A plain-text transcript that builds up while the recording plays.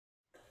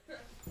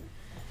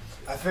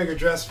I figure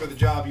dress for the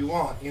job you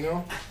want, you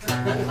know?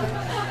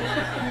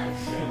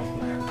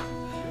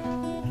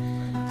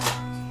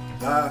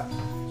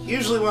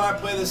 Usually when I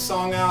play this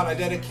song out, I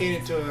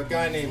dedicate it to a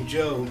guy named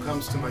Joe who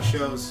comes to my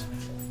shows.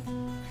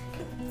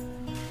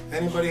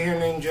 Anybody here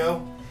named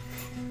Joe?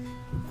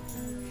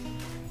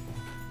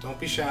 Don't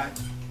be shy.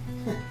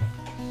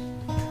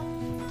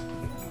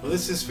 Well,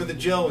 this is for the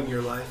Joe in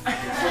your life.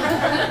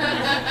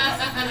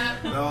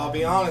 No, I'll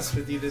be honest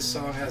with you, this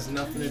song has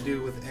nothing to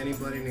do with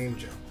anybody named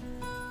Joe.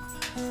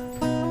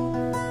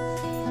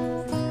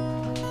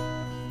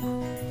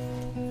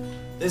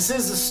 This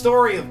is the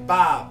story of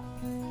Bob.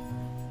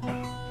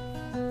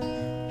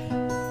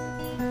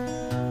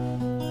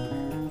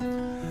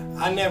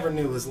 I never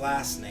knew his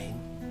last name.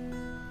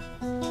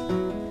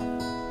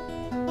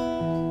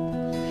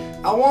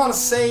 I want to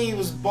say he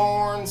was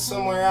born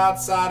somewhere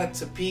outside of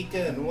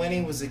Topeka, and when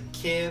he was a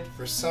kid,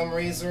 for some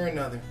reason or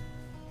another,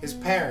 his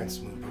parents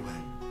moved away.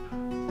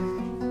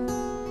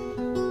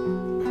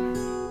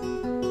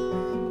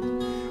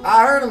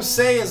 I heard him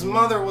say his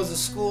mother was a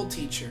school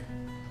teacher,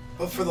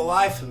 but for the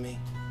life of me,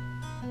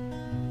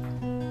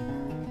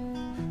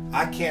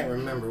 I can't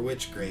remember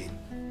which grade.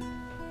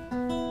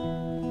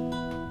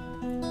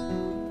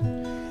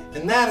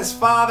 And that his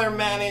father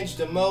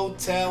managed a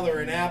motel or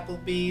an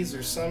Applebee's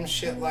or some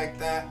shit like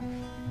that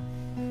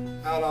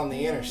out on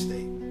the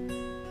interstate.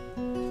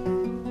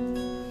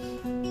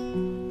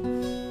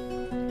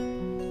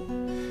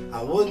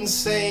 I wouldn't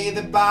say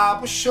that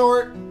Bob was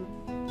short.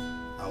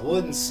 I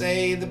wouldn't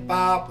say that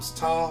Bob was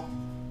tall.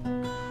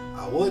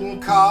 I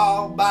wouldn't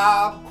call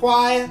Bob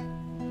quiet.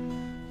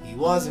 He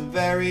wasn't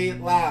very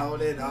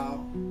loud at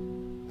all.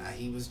 Now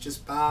he was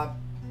just Bob.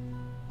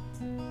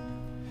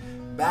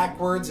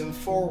 Backwards and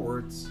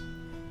forwards,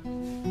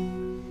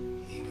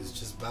 he was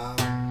just Bob.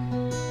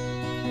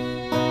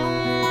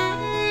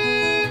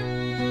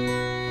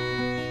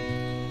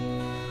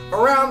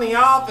 Around the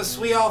office,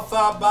 we all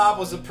thought Bob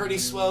was a pretty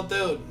swell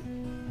dude.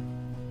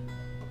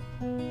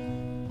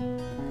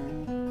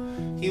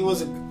 He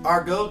was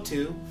our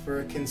go-to for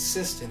a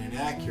consistent and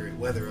accurate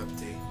weather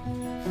update.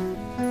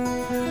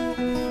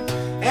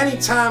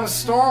 Anytime a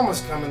storm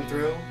was coming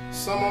through,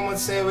 someone would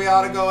say we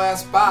ought to go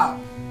ask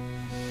Bob.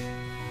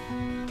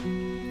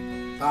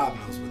 Bob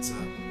knows what's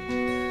up.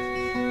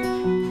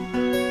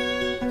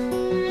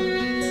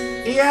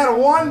 He had a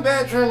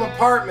one-bedroom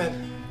apartment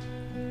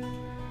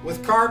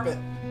with carpet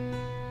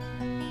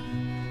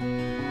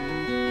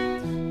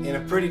in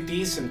a pretty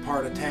decent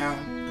part of town.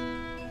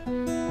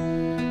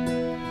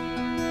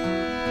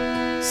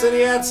 Said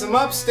he had some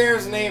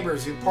upstairs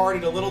neighbors who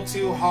partied a little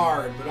too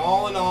hard, but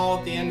all in all,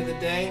 at the end of the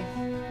day,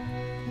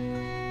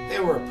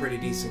 they were a pretty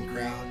decent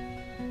crowd.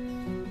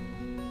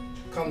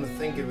 Come to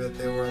think of it,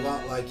 they were a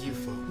lot like you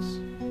folks.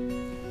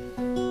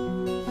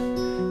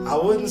 I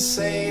wouldn't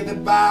say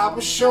that Bob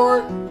was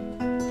short.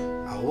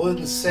 I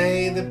wouldn't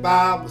say that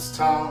Bob was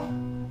tall.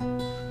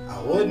 I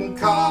wouldn't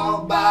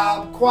call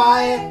Bob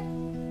quiet.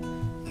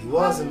 He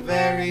wasn't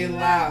very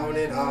loud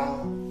at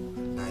all.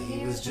 Now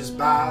he was just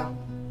Bob.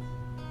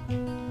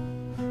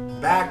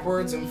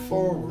 Backwards and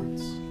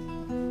forwards,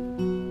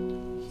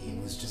 he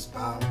was just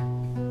Bob.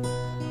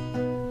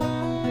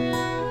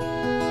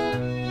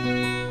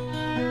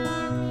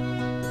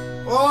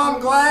 Well, I'm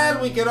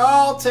glad we could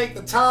all take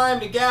the time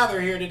to gather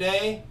here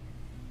today.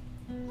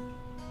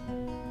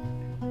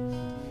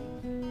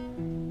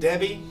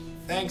 Debbie,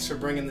 thanks for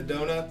bringing the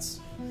donuts.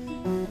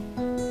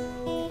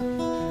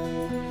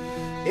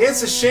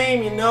 It's a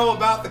shame you know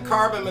about the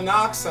carbon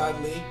monoxide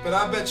leak, but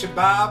I bet you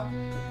Bob,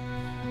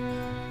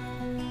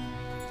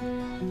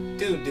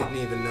 dude didn't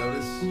even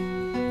notice.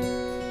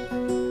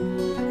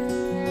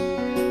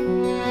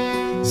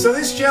 So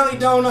this jelly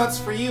donut's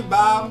for you,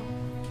 Bob.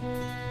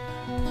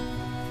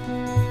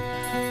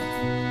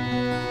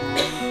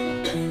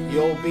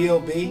 You old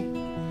B.O.B.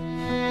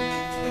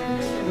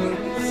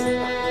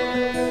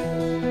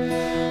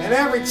 And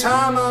every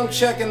time I'm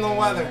checking the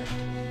weather,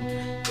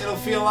 it'll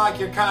feel like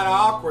you're kind of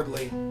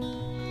awkwardly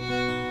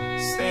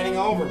standing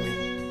over me.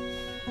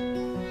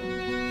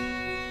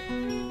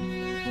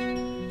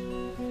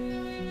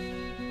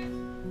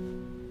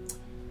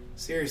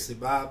 Seriously,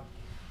 Bob,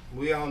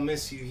 we all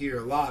miss you here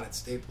a lot at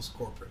Staples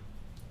Corporate.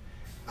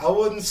 I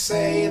wouldn't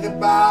say that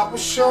Bob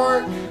was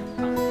short.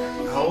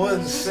 I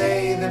wouldn't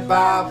say that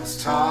Bob was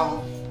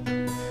tall.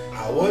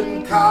 I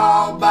wouldn't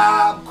call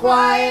Bob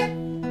quiet.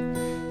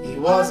 He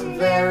wasn't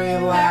very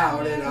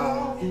loud at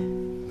all.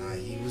 No,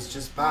 he was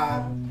just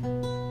Bob.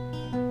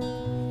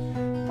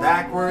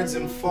 Backwards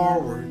and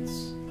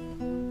forwards,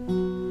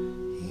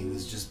 he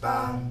was just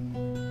Bob.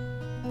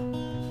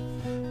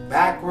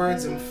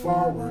 Backwards and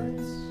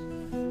forwards,